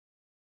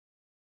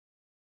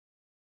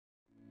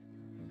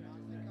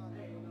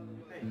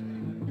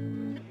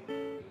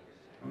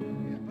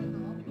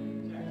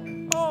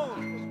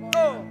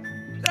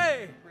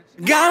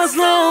Gotta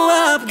slow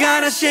up,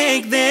 gotta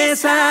shake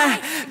this high.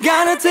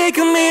 Gotta take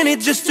a minute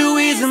just to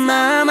ease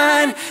my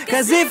mind.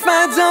 Cause if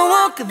I don't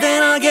walk,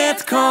 then I'll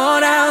get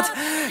caught out,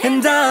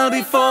 and I'll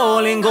be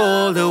falling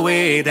all the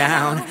way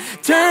down.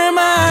 Turn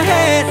my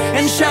head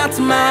and shut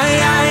my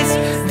eyes.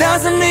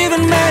 Doesn't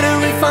even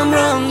matter if I'm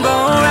wrong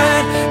or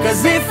right.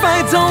 Cause if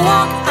I don't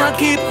walk, I'll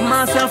keep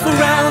myself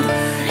around,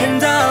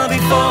 and I'll be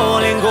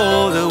falling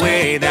all the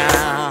way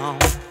down.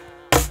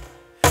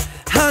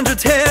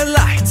 100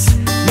 headlights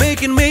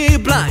making me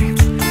blind.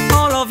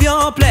 All of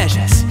your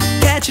pleasures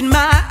catching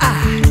my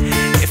eye.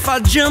 If I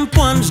jump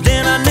once,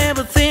 then I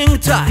never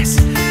think twice.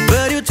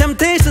 But your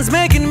temptation's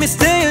making me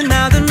stay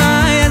another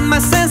night. And my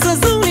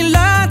senses only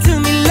lie to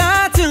me,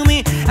 lie to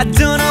me. I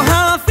don't know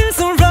how I feel,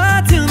 so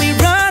right to me,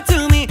 right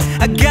to me.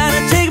 I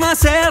gotta take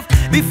myself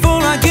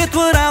before I get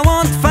what I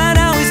want. Find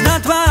out it's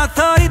not what I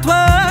thought it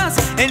was.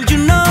 And you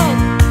know,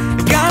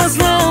 gotta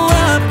slow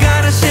up,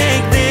 gotta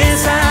shake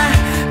this high.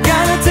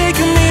 Gotta take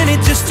a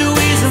minute just to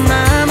ease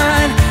my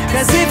mind.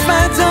 Cause if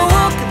I don't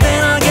walk,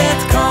 then I'll get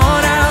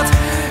caught out,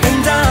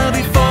 and I'll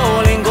be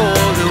falling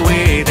all the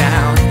way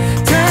down.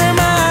 Turn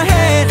my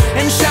head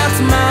and shut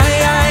my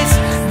eyes.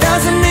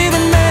 Doesn't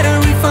even matter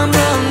if I'm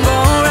wrong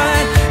or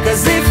right.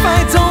 Cause if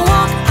I don't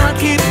walk, I'll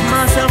keep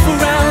myself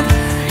around,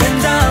 and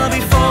I'll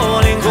be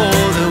falling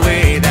all the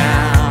way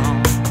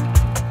down.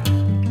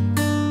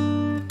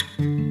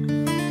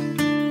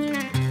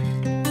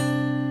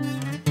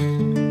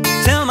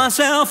 Tell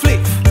myself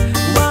leave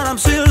while I'm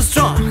still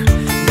strong.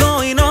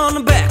 Going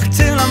on back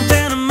till I'm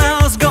 10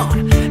 miles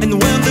gone. And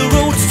when the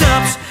road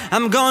stops,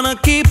 I'm gonna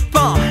keep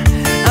on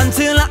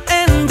until I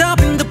end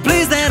up in the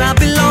place that I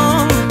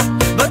belong.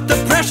 But the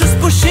pressure's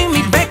pushing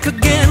me back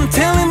again,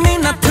 telling me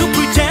not to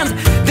pretend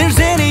there's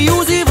any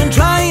use even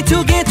trying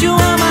to get you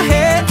out my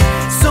head.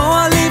 So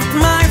I lift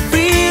my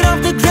feet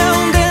off the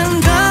ground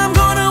and I'm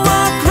gonna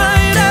walk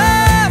right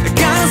up.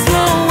 Gotta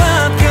slow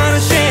up,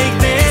 gotta shake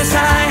this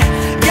high.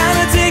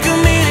 Gotta take a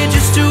minute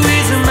just to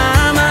ease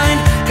my mind.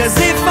 Cause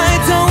if I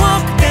don't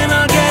walk, then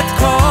I'll get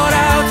caught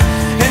out,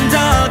 and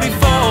I'll be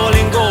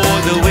falling all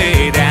the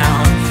way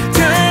down.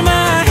 Turn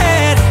my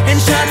head and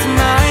shut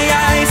my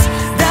eyes.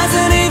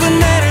 Doesn't even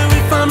matter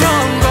if I'm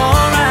wrong or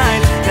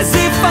right. Cause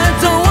if I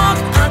don't walk,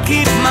 I'll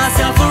keep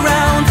myself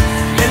around,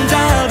 and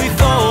I'll be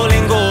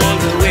falling all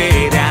the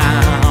way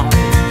down.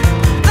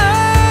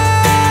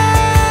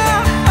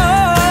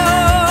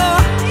 Oh,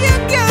 you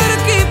gotta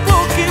keep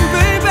walking,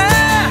 baby.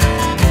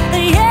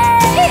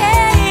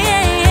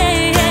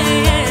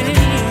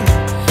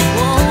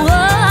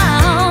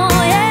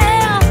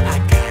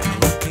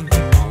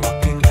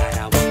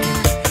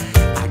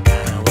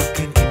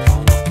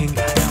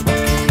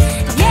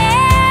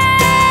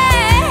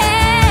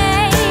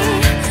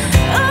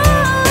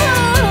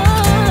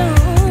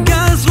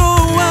 Gotta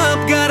slow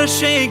up, gotta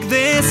shake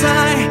this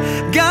high.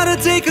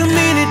 Gotta take a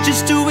minute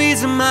just to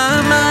ease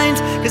my mind.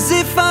 Cause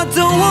if I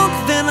don't walk,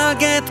 then I'll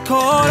get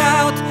caught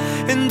out,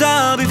 and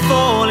I'll be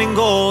falling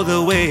all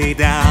the way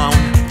down.